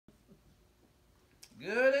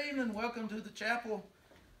evening. Welcome to the chapel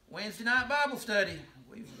Wednesday night Bible study.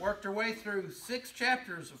 We've worked our way through 6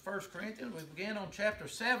 chapters of 1 Corinthians. We begin on chapter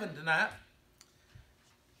 7 tonight.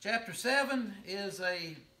 Chapter 7 is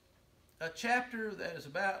a chapter that is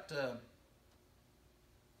about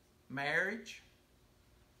marriage,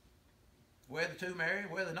 whether to marry,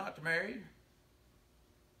 whether not to marry,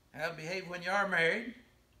 how to behave when you are married.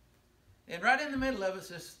 And right in the middle of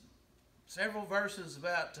it is several verses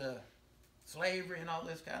about slavery and all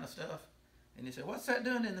this kind of stuff. And you say, what's that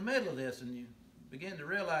doing in the middle of this? And you begin to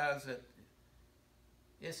realize that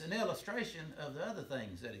it's an illustration of the other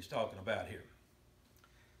things that he's talking about here.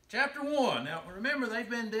 Chapter 1. Now remember, they've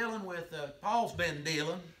been dealing with, Paul's been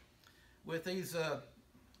dealing with these, a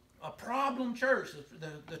problem church.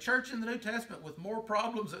 The church in the New Testament with more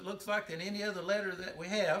problems, it looks like, than any other letter that we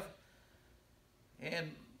have.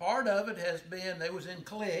 And part of it has been, they was in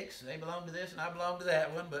cliques. They belong to this and I belong to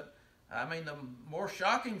that one. But I mean, the more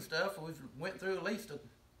shocking stuff, we've went through at least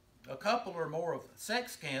a couple or more of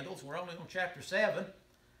sex scandals. We're only on chapter 7.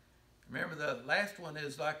 Remember, the last one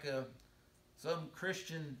is like some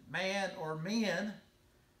Christian man or men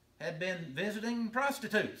had been visiting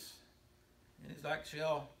prostitutes. And he's like,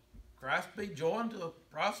 shall Christ be joined to a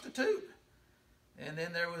prostitute? And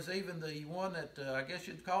then there was even the one that I guess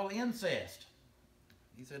you'd call incest.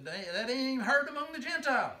 He said, that ain't even heard among the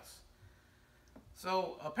Gentiles.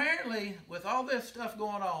 So apparently, with all this stuff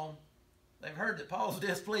going on, they've heard that Paul's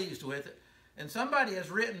displeased with it. And somebody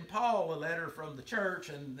has written Paul a letter from the church,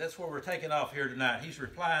 and that's where we're taking off here tonight. He's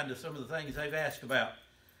replying to some of the things they've asked about.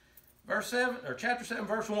 Chapter 7,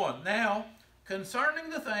 verse 1. Now,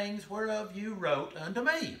 concerning the things whereof you wrote unto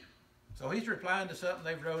me. So he's replying to something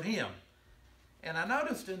they've wrote him. And I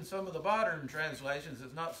noticed in some of the modern translations,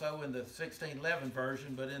 it's not so in the 1611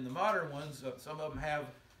 version, but in the modern ones, some of them have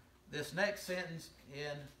this next sentence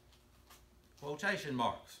in quotation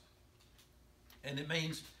marks. And it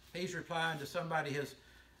means he's replying to somebody. They've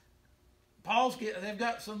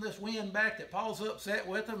got some of this wind back that Paul's upset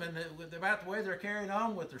with them and about the way they're carrying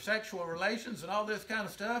on with their sexual relations and all this kind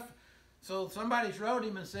of stuff. So somebody's wrote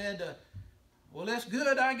him and said, well, it's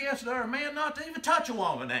good, I guess, for a man not to even touch a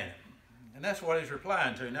woman, ain't it? And that's what he's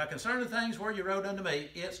replying to. Now, concerning the things where you wrote unto me,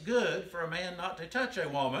 it's good for a man not to touch a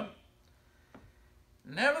woman.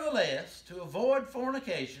 Nevertheless, to avoid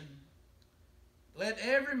fornication, let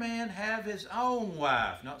every man have his own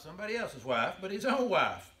wife, not somebody else's wife, but his own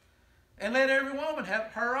wife. And let every woman have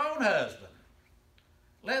her own husband.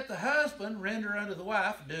 Let the husband render unto the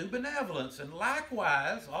wife due benevolence, and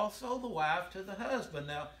likewise also the wife to the husband.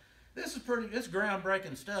 Now, this is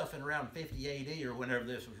groundbreaking stuff in around 50 AD or whenever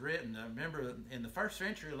this was written. I remember in the first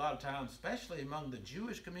century, a lot of times, especially among the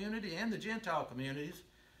Jewish community and the Gentile communities,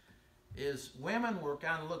 is women were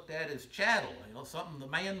kind of looked at as chattel, something the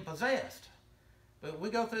man possessed. But we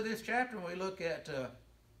go through this chapter and we look at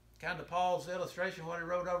kind of Paul's illustration of what he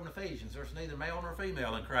wrote over in Ephesians. There's neither male nor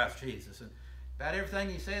female in Christ Jesus. And about everything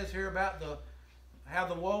he says here about how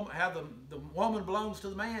the woman belongs to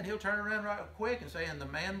the man, he'll turn around right quick and say, and the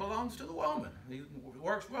man belongs to the woman. He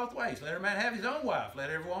works both ways. Let every man have his own wife. Let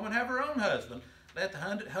every woman have her own husband. Let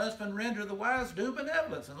the husband render the wives due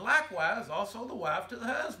benevolence, and likewise also the wife to the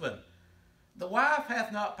husband. The wife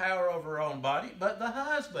hath not power over her own body, but the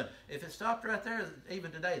husband. If it stopped right there,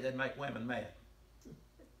 even today, they'd make women mad.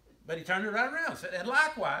 But he turned it right around and said, and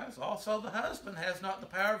likewise, also the husband has not the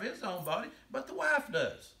power of his own body, but the wife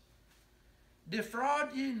does.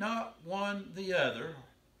 Defraud ye not one the other.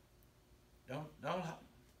 Don't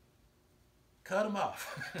cut them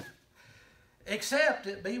off. Except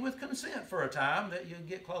it be with consent for a time, that you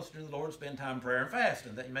get closer to the Lord, spend time in prayer and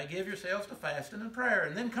fasting, that you may give yourselves to fasting and prayer,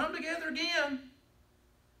 and then come together again,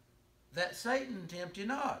 that Satan tempt you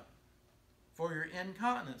not for your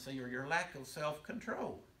incontinency or your lack of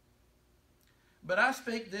self-control. But I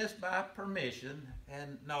speak this by permission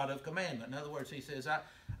and not of commandment. In other words, he says,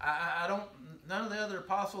 I don't, none of the other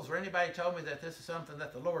apostles or anybody told me that this is something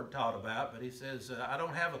that the Lord taught about, but he says, I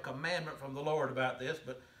don't have a commandment from the Lord about this,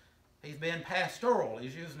 but he's being pastoral.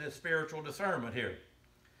 He's using his spiritual discernment here.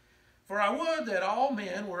 For I would that all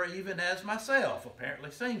men were even as myself, apparently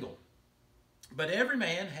single. But every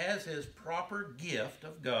man has his proper gift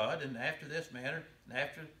of God, and after this manner, and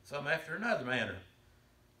after another manner.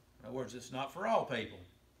 In other words, it's not for all people.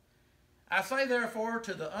 I say therefore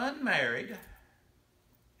to the unmarried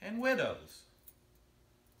and widows,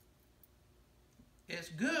 it's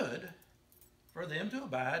good for them to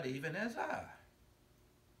abide even as I.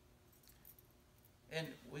 And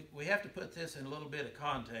we have to put this in a little bit of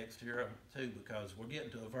context here too, because we're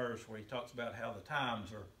getting to a verse where he talks about how the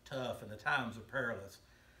times are tough and the times are perilous.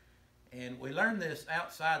 And we learn this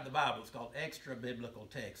outside the Bible. It's called extra-biblical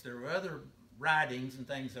text. There are other writings and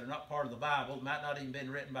things that are not part of the Bible. It might not even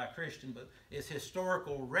been written by a Christian, but it's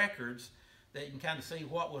historical records that you can kind of see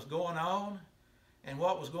what was going on. And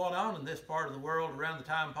what was going on in this part of the world around the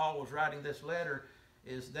time Paul was writing this letter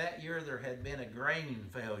is that year there had been a grain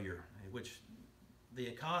failure, which the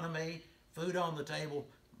economy, food on the table,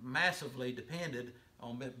 massively depended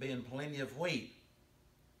on it being plenty of wheat.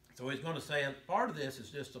 So he's going to say part of this is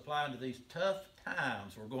just applying to these tough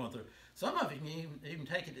times we're going through. Some of you can even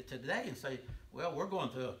take it to today and say, well, we're going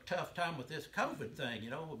through a tough time with this COVID thing. You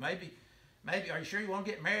know, maybe, are you sure you want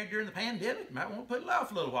to get married during the pandemic? You might want to put it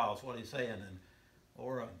off a little while is what he's saying.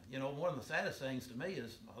 Or, you know, one of the saddest things to me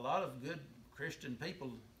is a lot of good Christian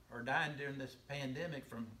people are dying during this pandemic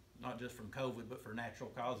from, not just from COVID, but for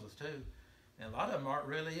natural causes too. And a lot of them aren't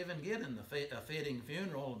really even getting a fitting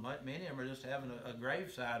funeral. Many of them are just having a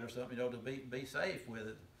graveside or something, you know, to be safe with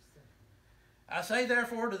it. I say,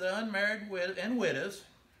 therefore, to the unmarried and widows,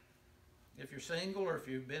 if you're single or if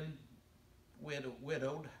you've been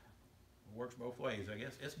widowed, it works both ways, I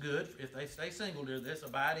guess. It's good if they stay single during this,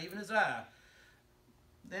 abide even as I.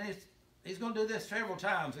 Then he's going to do this several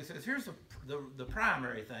times. He says, here's the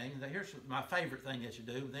primary thing. Here's my favorite thing that you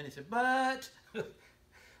do. Then he said, but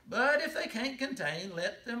if they can't contain,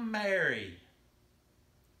 let them marry.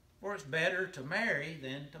 For it's better to marry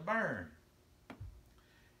than to burn.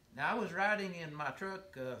 Now, I was riding in my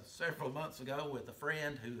truck several months ago with a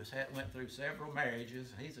friend who went through several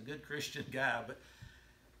marriages. He's a good Christian guy, but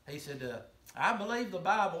he said, I believe the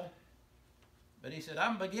Bible, but he said,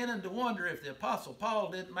 I'm beginning to wonder if the Apostle Paul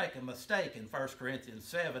didn't make a mistake in 1 Corinthians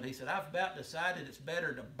 7. He said, I've about decided it's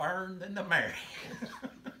better to burn than to marry.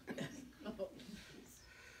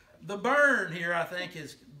 The burn here, I think,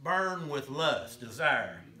 is burn with lust,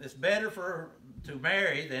 desire. It's better to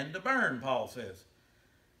marry than to burn, Paul says.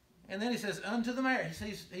 And then he says, unto the married.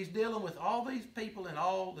 He's dealing with all these people and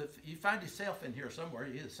all. You find yourself in here somewhere.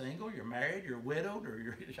 You're single, you're married, you're widowed, or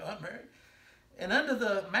you're unmarried. And unto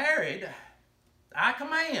the married, I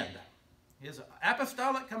command. His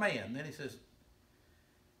apostolic command. Then he says,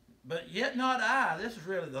 but yet not I. This is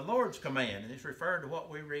really the Lord's command. And it's referring to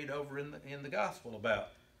what we read over in the gospel about.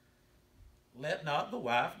 Let not the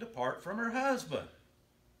wife depart from her husband.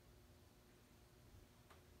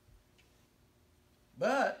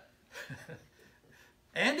 But,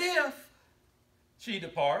 and if she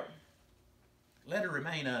depart, let her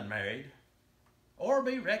remain unmarried, or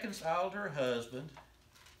be reconciled to her husband,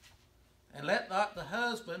 and let not the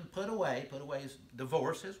husband put away is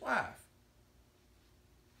divorce his wife.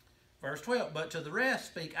 Verse 12, but to the rest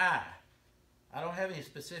speak I. I don't have any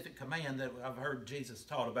specific command that I've heard Jesus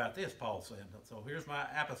taught about this, Paul said. So here's my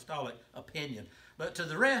apostolic opinion. But to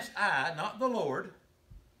the rest I, not the Lord,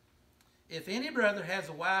 if any brother has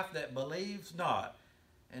a wife that believes not,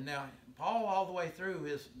 and now Paul all the way through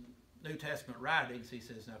his New Testament writings, he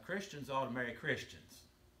says, now Christians ought to marry Christians.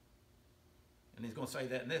 And he's going to say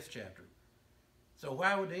that in this chapter. So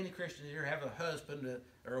why would any Christian here have a husband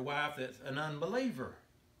or a wife that's an unbeliever?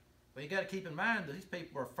 Well, you got to keep in mind that these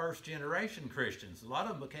people are first-generation Christians. A lot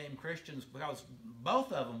of them became Christians because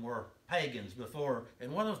both of them were pagans before, and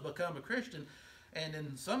one of them's become a Christian. And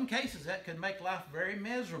in some cases, that could make life very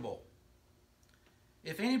miserable.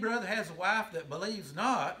 If any brother has a wife that believes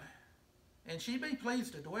not, and she be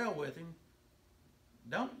pleased to dwell with him,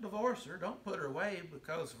 don't divorce her, don't put her away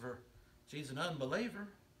because of she's an unbeliever.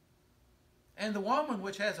 And the woman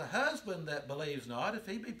which has a husband that believes not, if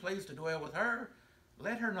he be pleased to dwell with her,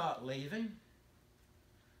 let her not leave him.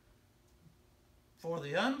 For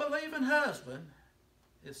the unbelieving husband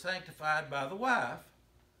is sanctified by the wife,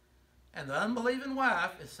 and the unbelieving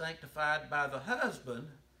wife is sanctified by the husband.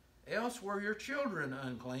 Else were your children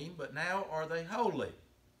unclean, but now are they holy.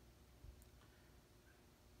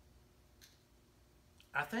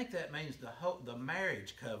 I think that means the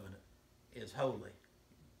marriage covenant is holy.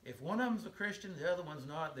 If one of them's a Christian, the other one's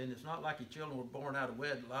not, then it's not like your children were born out of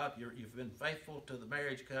wedlock. You've been faithful to the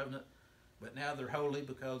marriage covenant, but now they're holy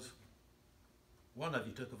because one of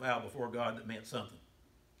you took a vow before God that meant something.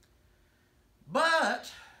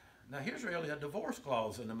 But, now here's really a divorce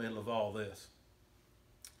clause in the middle of all this.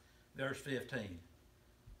 Verse 15.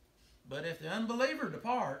 But if the unbeliever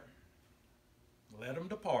depart, let him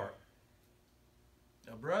depart.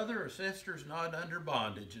 A brother or sister is not under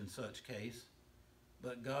bondage in such case,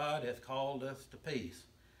 but God hath called us to peace.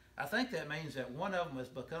 I think that means that one of them has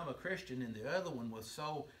become a Christian and the other one was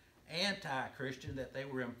so anti-Christian that they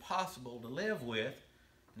were impossible to live with.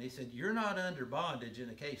 And he said, you're not under bondage in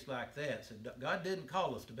a case like that. So God didn't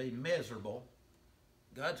call us to be miserable.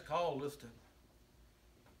 God's called us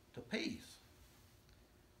to peace.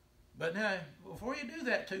 But now, before you do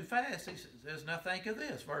that too fast, he says, now think of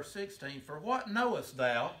this, verse 16, for what knowest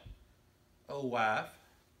thou, O wife,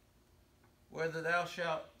 whether thou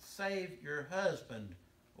shalt save your husband,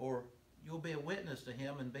 or you'll be a witness to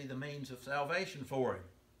him and be the means of salvation for him,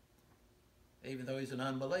 even though he's an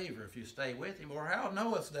unbeliever, if you stay with him? Or how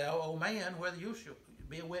knowest thou, O man, whether you shall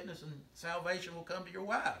be a witness and salvation will come to your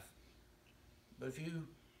wife? But if you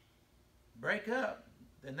break up,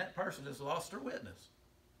 then that person has lost their witness.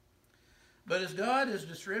 But as God is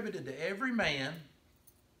distributed to every man,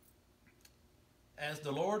 as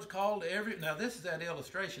the Lord's called to every... Now this is that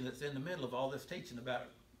illustration that's in the middle of all this teaching about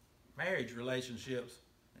marriage relationships.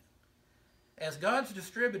 As God's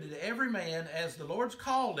distributed to every man, as the Lord's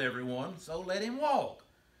called everyone, so let him walk.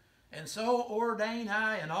 And so ordain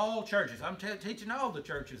I in all churches. I'm teaching all the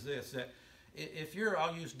churches this, that if you're,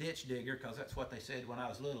 I'll use ditch digger, because that's what they said when I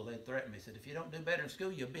was little. They threatened me, said, if you don't do better in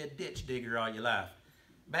school, you'll be a ditch digger all your life.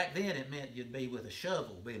 Back then it meant you'd be with a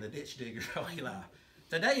shovel being a ditch digger all your life.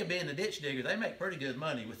 Today you're being a ditch digger. They make pretty good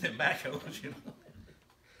money with them backhoes, you know.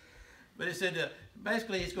 But it said,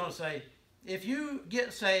 basically he's going to say, if you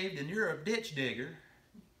get saved and you're a ditch digger,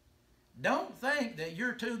 don't think that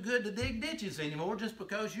you're too good to dig ditches anymore just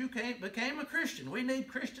because you became a Christian. We need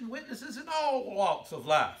Christian witnesses in all walks of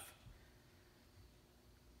life.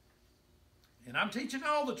 And I'm teaching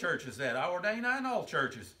all the churches that. I ordain I in all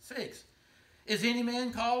churches. 6. Is any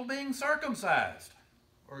man called being circumcised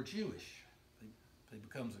or Jewish? He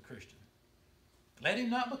becomes a Christian. Let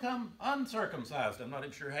him not become uncircumcised. I'm not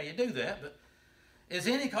even sure how you do that, but is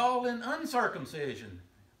any called in uncircumcision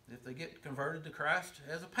if they get converted to Christ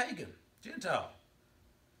as a pagan, Gentile?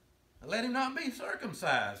 Let him not be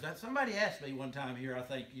circumcised. Now, somebody asked me one time here, I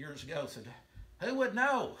think years ago, said, who would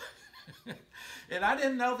know? And I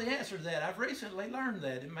didn't know the answer to that. I've recently learned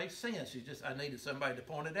that. It makes sense. I needed somebody to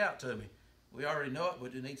point it out to me. We already know it,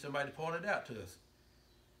 but you need somebody to point it out to us.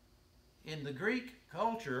 In the Greek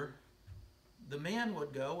culture, the men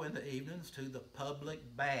would go in the evenings to the public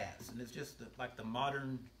baths. And it's just like the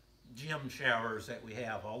modern gym showers that we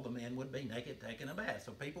have. All the men would be naked taking a bath,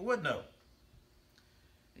 so people would know.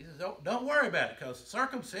 He says, don't worry about it, because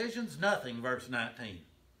circumcision's nothing, verse 19.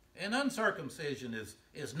 And uncircumcision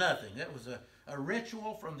is nothing. That was a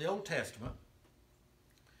ritual from the Old Testament.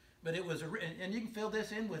 But it was, and you can fill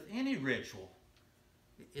this in with any ritual.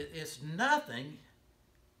 It's nothing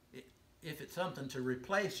if it's something to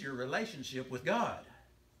replace your relationship with God.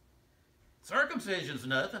 Circumcision's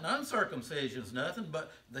nothing, uncircumcision's nothing,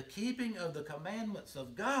 but the keeping of the commandments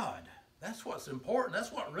of God. That's what's important.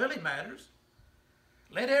 That's what really matters.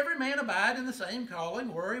 Let every man abide in the same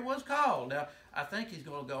calling where he was called. Now, I think he's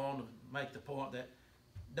going to go on to make the point that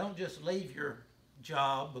don't just leave your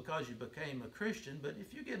job because you became a Christian, but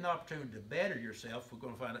if you get an opportunity to better yourself, we're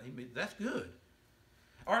going to find out that's good.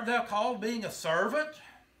 Art thou called being a servant?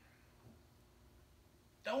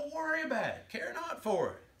 Don't worry about it. Care not for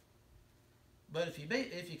it. But if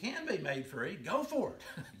you can be made free, go for it.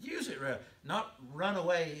 Use it, not run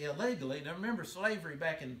away illegally. Now remember, slavery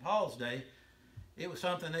back in Paul's day, it was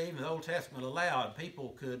something that even the Old Testament allowed.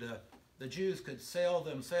 People could, the Jews could sell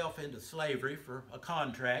themselves into slavery for a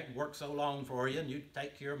contract, work so long for you, and you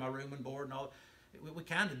take care of my room and board and all. We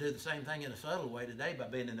kind of do the same thing in a subtle way today by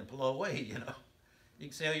being an employee, you know. You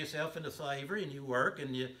can sell yourself into slavery and you work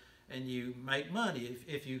and you make money.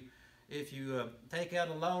 If you take out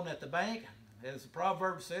a loan at the bank, as the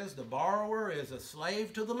proverb says, the borrower is a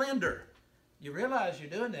slave to the lender. You realize you're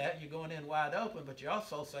doing that, you're going in wide open, but you're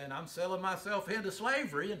also saying, I'm selling myself into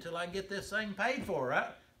slavery until I can get this thing paid for,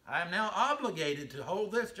 right? I am now obligated to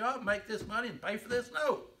hold this job, make this money, and pay for this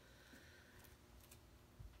note.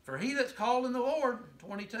 For he that's called in the Lord,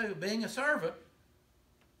 22, being a servant,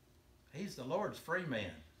 he's the Lord's free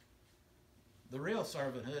man. The real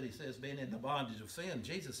servanthood, he says, being in the bondage of sin.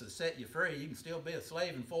 Jesus has set you free. You can still be a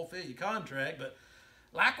slave and fulfill your contract, but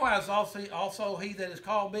likewise also he that is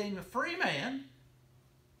called being a free man.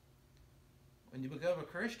 When you become a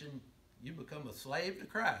Christian, you become a slave to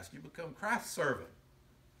Christ. You become Christ's servant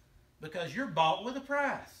because you're bought with a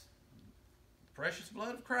price. The precious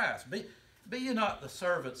blood of Christ. Be ye not the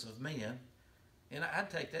servants of men. And I'd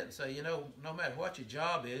take that and say, you know, no matter what your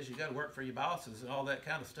job is, you got to work for your bosses and all that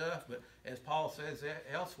kind of stuff. But as Paul says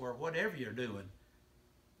elsewhere, whatever you're doing,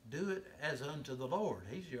 do it as unto the Lord.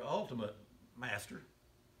 He's your ultimate master.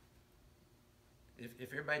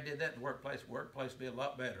 If everybody did that in the workplace would be a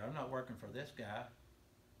lot better. I'm not working for this guy.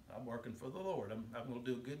 I'm working for the Lord. I'm going to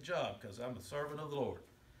do a good job because I'm a servant of the Lord.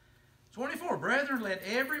 24, brethren, let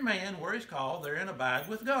every man where he's called therein abide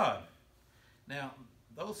with God. Now,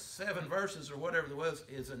 those 7 verses or whatever there was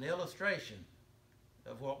is an illustration.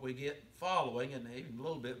 of what we get following and even a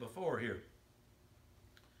little bit before here.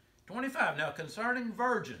 25, now concerning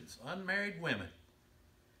virgins, unmarried women,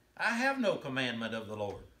 I have no commandment of the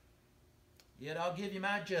Lord, yet I'll give you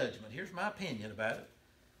my judgment. Here's my opinion about it.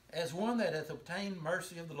 As one that hath obtained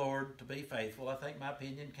mercy of the Lord to be faithful, I think my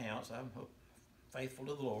opinion counts. I'm faithful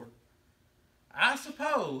to the Lord. I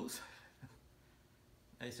suppose,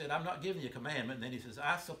 he said, I'm not giving you a commandment, and then he says,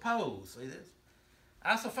 I suppose, see this?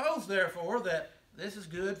 I suppose, therefore, that this is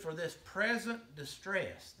good for this present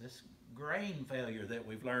distress, this grain failure that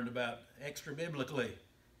we've learned about extra-biblically.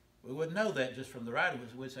 We wouldn't know that just from the writing.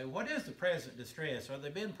 We'd say, what is the present distress? Are they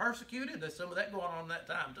being persecuted? There's some of that going on that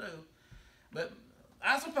time too. But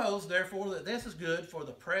I suppose, therefore, that this is good for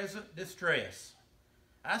the present distress.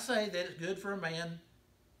 I say that it's good for a man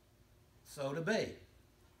so to be.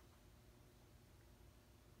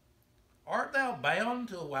 Art thou bound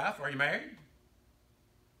to a wife? Are you married?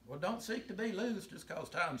 Well, don't seek to be loose just because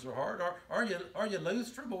times are hard. Are you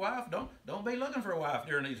loose from a wife? Don't be looking for a wife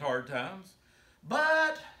during these hard times.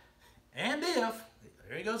 But, and if,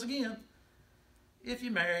 there he goes again, if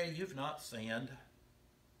you marry, you've not sinned.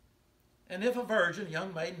 And if a virgin,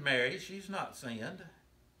 young maiden, marries, she's not sinned.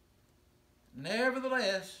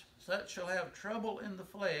 Nevertheless, such shall have trouble in the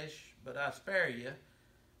flesh, but I spare you.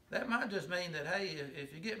 That might just mean that, hey,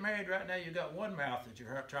 if you get married right now, you've got one mouth that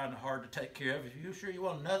you're trying hard to take care of. If you're sure you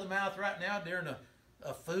want another mouth right now during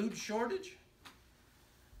a food shortage.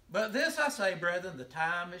 But this I say, brethren, the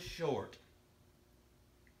time is short.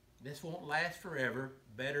 This won't last forever.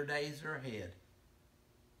 Better days are ahead.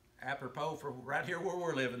 Apropos for right here where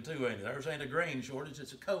we're living too, ain't it? There's ain't a grain shortage,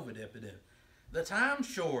 it's a COVID epidemic. The time's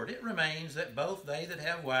short. It remains that both they that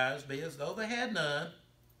have wives be as though they had none,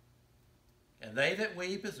 and they that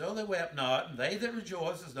weep as though they wept not, and they that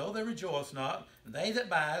rejoice as though they rejoice not, and they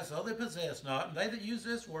that buy as though they possess not, and they that use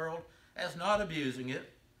this world as not abusing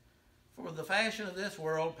it. For the fashion of this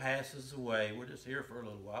world passes away. We're just here for a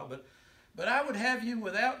little while. But I would have you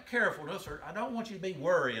without carefulness, or I don't want you to be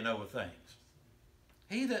worrying over things.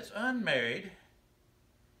 He that's unmarried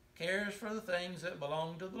cares for the things that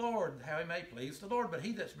belong to the Lord, how he may please the Lord. But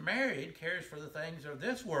he that's married cares for the things of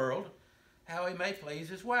this world, how he may please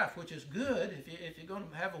his wife, which is good. If you're going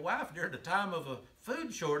to have a wife during the time of a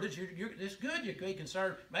food shortage, it's good. You can be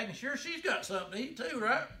concerned making sure she's got something to eat too,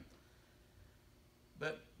 right?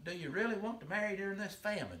 But do you really want to marry during this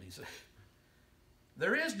famine? He said.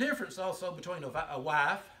 There is difference also between a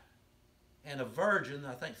wife and a virgin.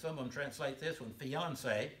 I think some of them translate this one,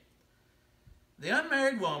 fiancé. The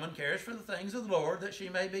unmarried woman cares for the things of the Lord, that she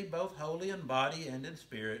may be both holy in body and in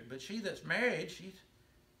spirit. But she that's married, she's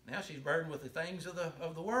burdened with the things of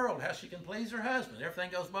the world, how she can please her husband. Everything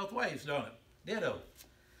goes both ways, don't it? Ditto.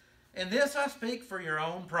 And this I speak for your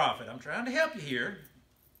own profit. I'm trying to help you here.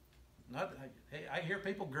 I hear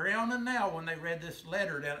people groaning now when they read this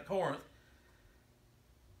letter down at Corinth.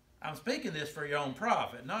 I'm speaking this for your own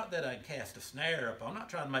profit, not that I cast a snare upon. I'm not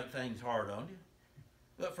trying to make things hard on you,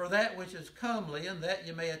 but for that which is comely, and that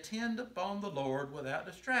you may attend upon the Lord without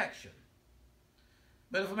distraction.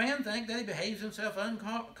 But if a man think that he behaves himself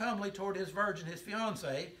uncomely toward his virgin, his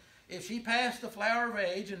fiancée, if she pass the flower of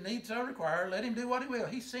age and need so require, let him do what he will.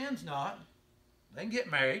 He sins not. They can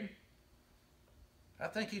get married. I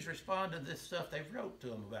think he's responding to this stuff they've wrote to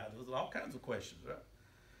him about. There's all kinds of questions, right?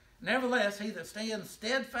 Nevertheless, he that stands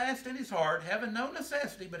steadfast in his heart, having no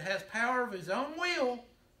necessity, but has power of his own will,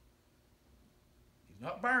 he's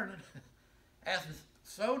not burning, hath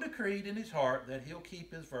so decreed in his heart that he'll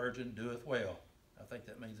keep his virgin, doeth well. I think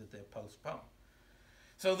that means that they'll postpone.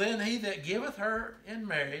 So then he that giveth her in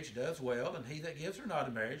marriage does well, and he that gives her not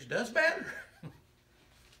in marriage does better.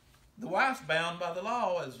 The wife's bound by the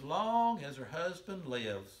law as long as her husband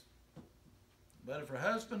lives. But if her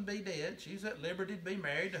husband be dead, she's at liberty to be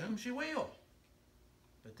married to whom she will.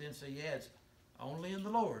 But then so he adds, only in the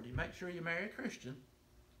Lord. You make sure you marry a Christian.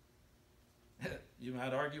 You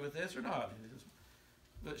might argue with this or not.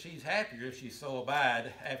 But she's happier if she's so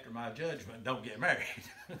abide after my judgment, don't get married.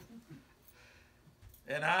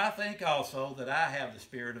 And I think also that I have the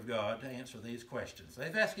Spirit of God to answer these questions.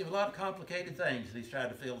 They've asked him a lot of complicated things that he's tried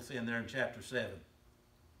to fill us in there in chapter 7.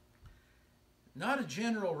 Not a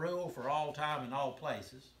general rule for all time and all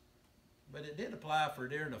places, but it did apply for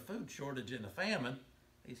during a food shortage and a famine.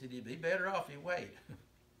 He said, you'd be better off if you wait.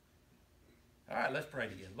 All right, let's pray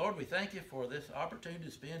together. Lord, we thank you for this opportunity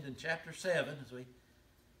to spend in chapter 7 as we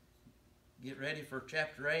get ready for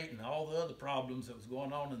chapter 8 and all the other problems that was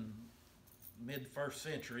going on in mid-1st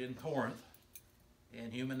century in Corinth.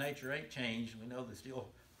 And human nature ain't changed. We know they still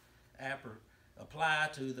apply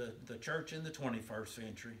to the church in the 21st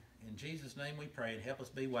century. In Jesus' name we pray, and help us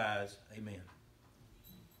be wise. Amen.